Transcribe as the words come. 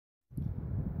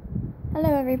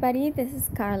Hello everybody, this is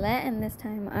Carla and this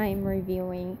time I'm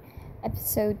reviewing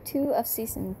episode 2 of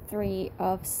season 3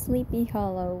 of Sleepy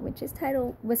Hollow, which is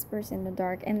titled Whispers in the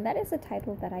Dark, and that is a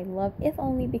title that I love, if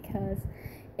only because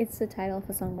it's the title of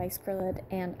a song by Skrillex,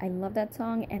 and I love that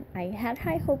song, and I had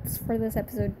high hopes for this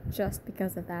episode just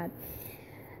because of that.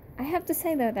 I have to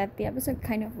say though that the episode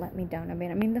kind of let me down a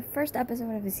bit. I mean, the first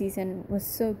episode of the season was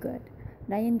so good.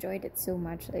 I enjoyed it so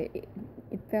much. It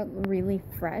felt really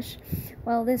fresh.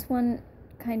 While this one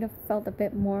kind of felt a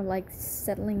bit more like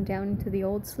settling down into the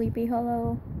old Sleepy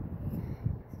Hollow.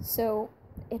 So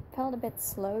it felt a bit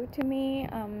slow to me.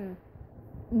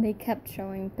 They kept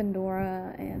showing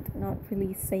Pandora and not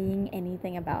really saying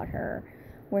anything about her,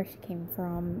 where she came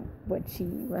from,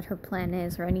 what her plan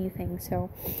is or anything. So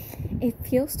it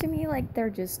feels to me like they're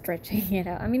just stretching it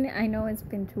out. I mean, I know it's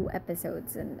been 2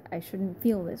 episodes and I shouldn't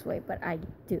feel this way, but I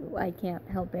do. I can't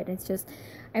help it. It's just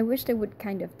I wish they would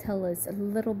kind of tell us a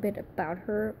little bit about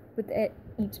her with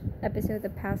each episode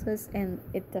that passes, and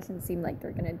it doesn't seem like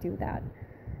they're gonna do that.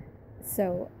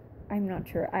 So I'm not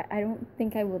sure. I don't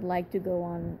think I would like to go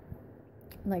on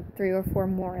like 3 or 4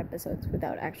 more episodes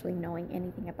without actually knowing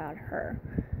anything about her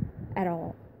at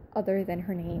all, other than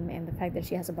her name and the fact that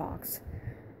she has a box.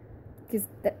 Because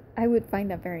I would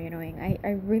find that very annoying. I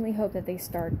really hope that they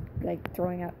start like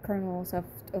throwing out kernels of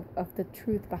the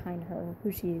truth behind her,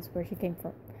 who she is, where she came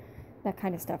from, that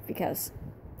kind of stuff, because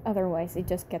otherwise it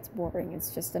just gets boring. It's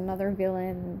just another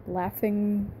villain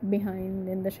laughing behind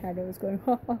in the shadows going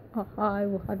ha ha ha ha, I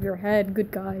will have your head, good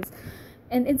guys.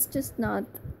 And it's just not,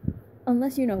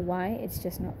 unless you know why, it's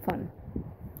just not fun.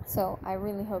 So I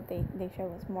really hope they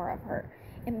show us more of her.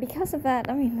 And because of that,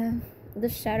 I mean, the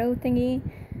shadow thingy,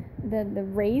 the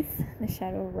wraith, the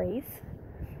shadow wraith,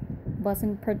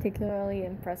 wasn't particularly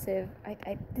impressive.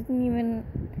 I didn't even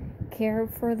care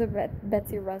for the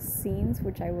Betsy Ross scenes,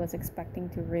 which I was expecting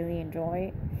to really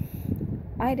enjoy.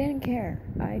 I didn't care.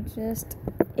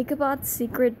 Ichabod's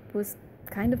secret was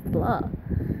kind of blah,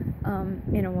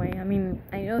 in a way. I mean,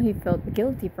 I know he felt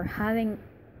guilty for having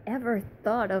ever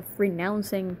thought of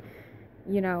renouncing,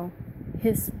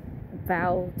 his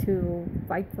vow to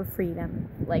fight for freedom,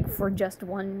 like for just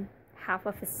 1/2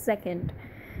 of a second.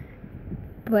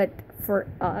 But for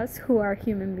us who are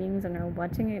human beings and are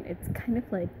watching it, it's kind of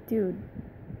like, dude,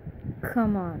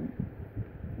 come on.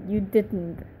 You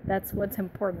didn't. That's what's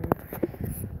important.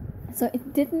 So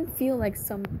it didn't feel like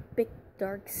some big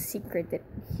dark secret that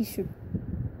he should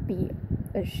be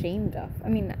ashamed of. I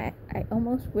mean, I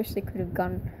almost wish they could have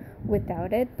gone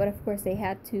without it, but of course they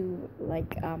had to,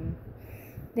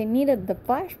 they needed the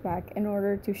flashback in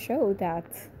order to show that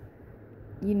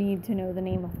you need to know the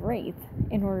name of Wraith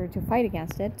in order to fight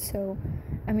against it. So,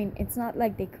 I mean, it's not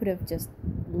like they could have just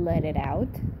let it out.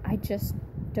 I just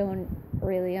don't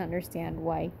really understand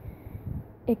why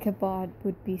Ichabod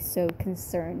would be so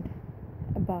concerned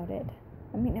about it.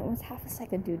 I mean, it was 1/2 a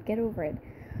second, dude. Get over it.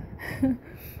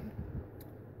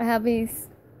 Abby's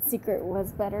secret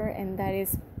was better, and that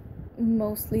is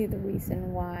mostly the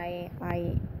reason why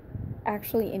I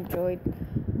actually enjoyed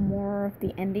more of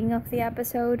the ending of the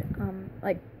episode.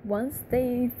 Once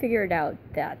they figured out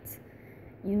that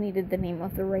you needed the name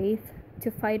of the wraith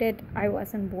to fight it, I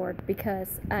wasn't bored,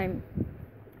 because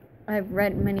I've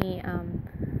read many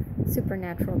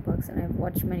supernatural books and I've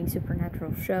watched many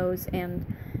supernatural shows, and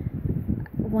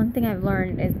one thing I've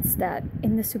learned is that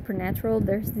in the supernatural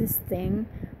there's this thing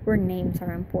where names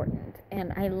are important,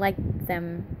 and I like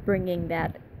them bringing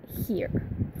that here.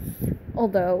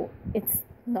 Although it's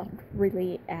not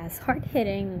really as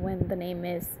hard-hitting when the name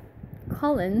is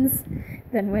Collins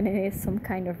than when it is some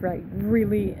kind of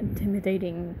really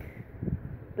intimidating,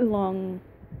 long,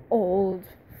 old,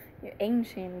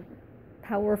 ancient,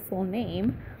 powerful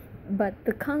name. But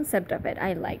the concept of it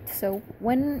I liked. So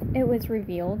when it was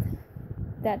revealed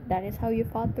that that is how you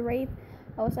fought the Wraith,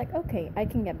 I was like, okay, I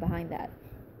can get behind that.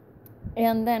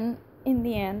 And then in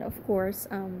the end, of course,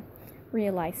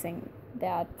 realizing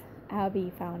that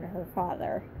Abby found her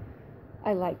father,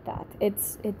 I like that.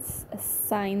 It's a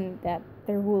sign that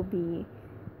there will be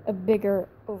a bigger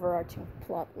overarching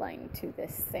plot line to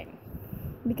this thing.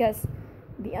 Because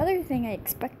the other thing I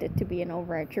expected to be an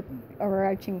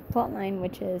overarching plot line,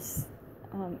 which is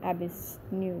Abby's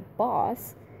new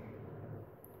boss,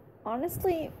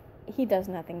 honestly, he does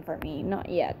nothing for me. Not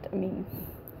yet. I mean,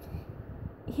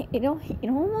 it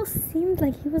almost seemed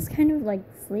like he was kind of like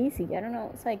sleazy. I don't know.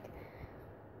 It's like,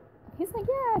 he's like,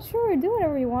 yeah, sure, do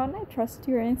whatever you want. I trust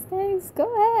your instincts. Go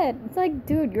ahead. It's like,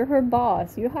 dude, you're her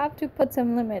boss. You have to put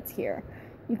some limits here.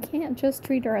 You can't just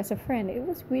treat her as a friend. It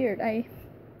was weird. I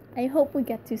hope we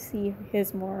get to see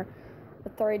his more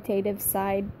authoritative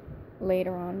side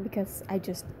later on, because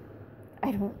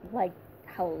I don't like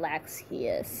how lax he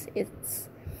is.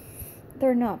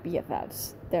 They're not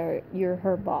BFFs. You're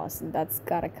her boss, and that's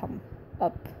gotta come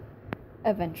up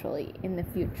eventually in the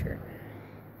future.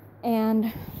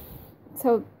 And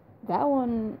so that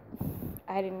one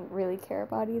I didn't really care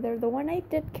about either. The one I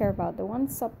did care about, the one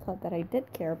subplot that I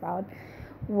did care about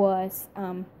was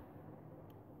the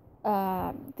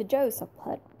Joe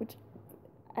subplot, which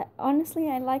honestly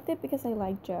I liked it because I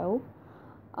like Joe.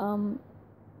 And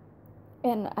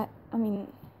I mean,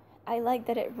 I like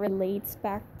that it relates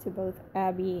back to both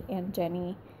Abby and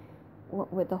Jenny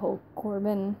with the whole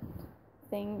Corbin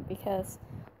thing, because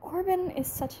Corbin is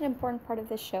such an important part of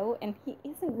this show, and he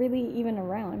isn't really even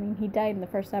around. I mean, he died in the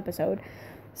first episode,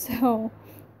 so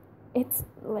it's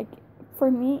like, for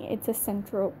me, it's a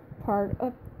central part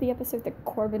of the episode that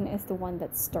Corbin is the one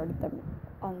that started them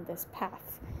on this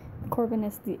path. Corbin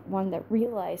is the one that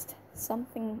realized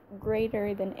something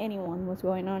greater than anyone was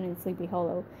going on in Sleepy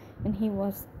Hollow, and he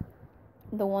was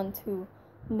the one to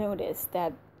notice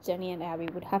that Jenny and Abby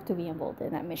would have to be involved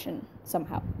in that mission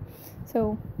somehow.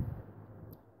 So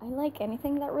I like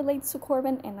anything that relates to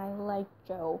Corbin, and I like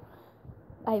Joe.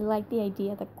 I like the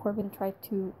idea that Corbin tried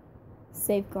to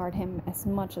safeguard him as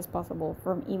much as possible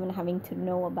from even having to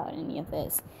know about any of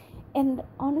this. And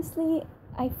honestly,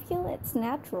 I feel it's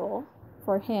natural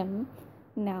for him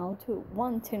now to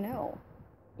want to know,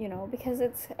 because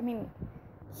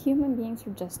human beings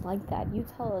are just like that. You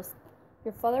tell us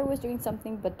your father was doing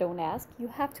something, but don't ask. You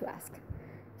have to ask.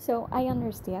 So I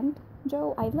understand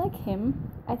Joe. I like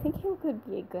him. I think he could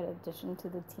be a good addition to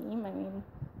the team. I mean,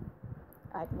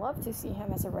 I'd love to see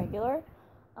him as a regular.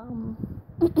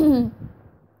 And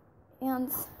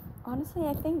honestly,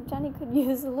 I think Jenny could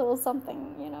use a little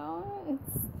something,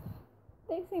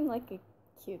 they seem like a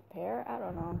cute pair. I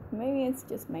don't know. Maybe it's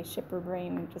just my shipper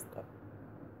brain and just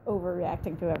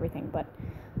overreacting to everything, but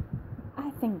I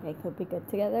think they could be good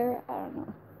together. I don't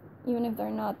know. Even if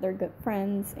they're not, they're good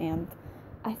friends, and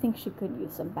I think she could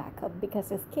use some backup,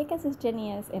 because as kick-ass as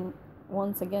Jenny is, and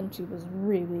once again, she was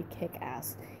really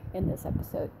kick-ass in this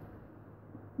episode.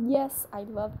 Yes, I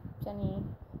love Jenny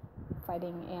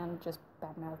fighting and just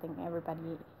bad-mouthing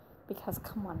everybody, because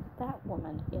come on, that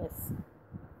woman is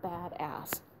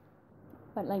badass.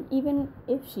 But even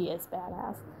if she is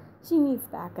badass, she needs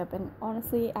backup, and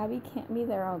honestly, Abby can't be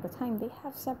there all the time. They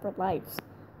have separate lives,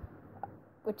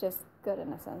 which is good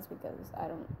in a sense, because I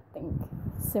don't think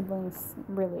siblings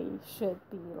really should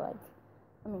be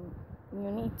you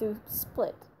need to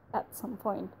split at some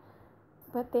point.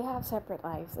 But they have separate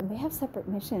lives, and they have separate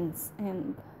missions,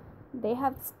 and they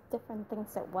have different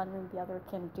things that one and the other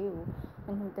can do,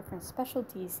 and different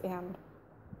specialties, and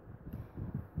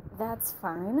that's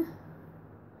fine.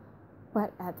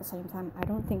 But at the same time, I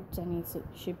don't think Jenny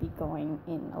should be going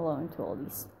in alone to all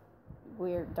these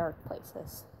weird, dark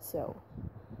places. So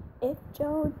if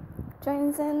Joe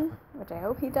joins in, which I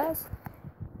hope he does,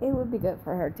 it would be good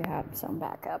for her to have some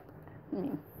backup. I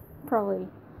mean, probably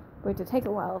going to take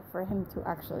a while for him to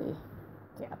actually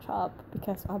catch up,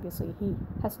 because obviously he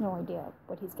has no idea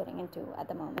what he's getting into at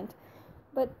the moment.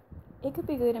 But it could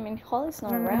be good. I mean, Holly's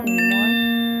not around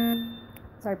anymore.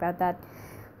 Sorry about that.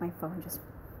 My phone just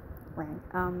rang.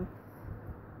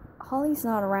 Holly's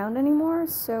not around anymore,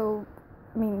 so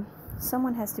I mean,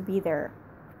 someone has to be there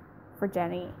for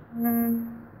Jenny.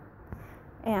 And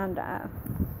I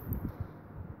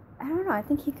don't know, I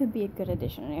think he could be a good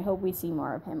addition, and I hope we see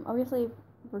more of him. Obviously,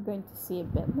 we're going to see a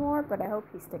bit more, but I hope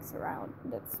he sticks around.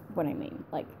 That's what I mean.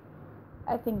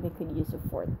 I think they could use a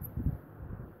fourth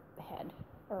head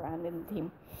around in the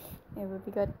team. It would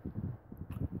be good.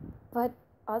 But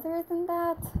other than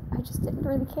that, I just didn't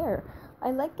really care.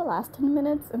 I liked the last 10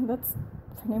 minutes, and that's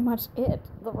pretty much it.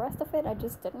 The rest of it, I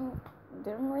just didn't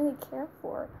really care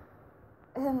for.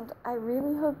 And I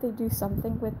really hope they do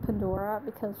something with Pandora,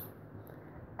 because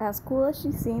as cool as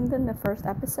she seemed in the first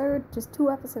episode, just 2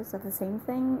 episodes of the same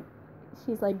thing,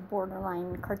 she's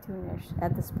borderline cartoonish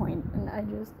at this point, and I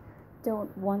just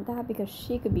don't want that, because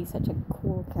she could be such a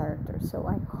cool character. So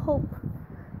I hope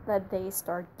that they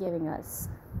start giving us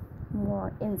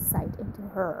more insight into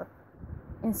her,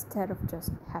 instead of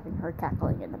just having her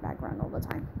cackling in the background all the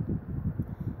time.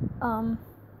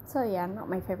 So yeah, not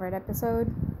my favorite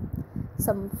episode.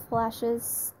 Some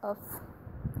flashes of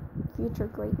future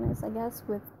greatness, I guess,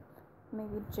 with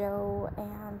maybe Joe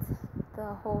and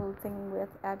the whole thing with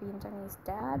Abby and Jenny's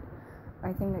dad.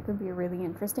 I think that could be a really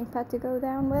interesting path to go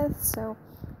down with. So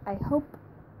I hope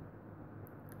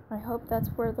that's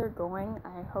where they're going.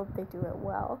 I hope they do it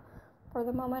well. For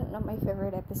the moment, not my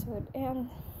favorite episode, and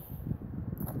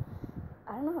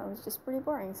I don't know, it was just pretty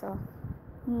boring, so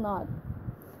not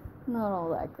all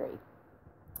that great.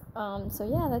 So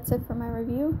yeah, that's it for my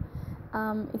review.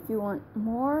 If you want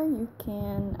more, you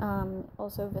can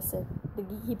also visit the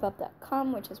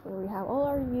geekypub.com, which is where we have all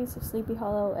our reviews of Sleepy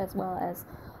Hollow, as well as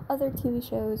other TV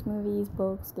shows, movies,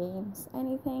 books, games,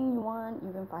 anything you want,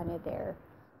 you can find it there.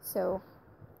 So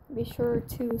be sure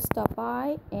to stop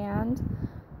by, and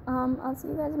I'll see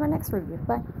you guys in my next review.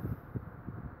 Bye.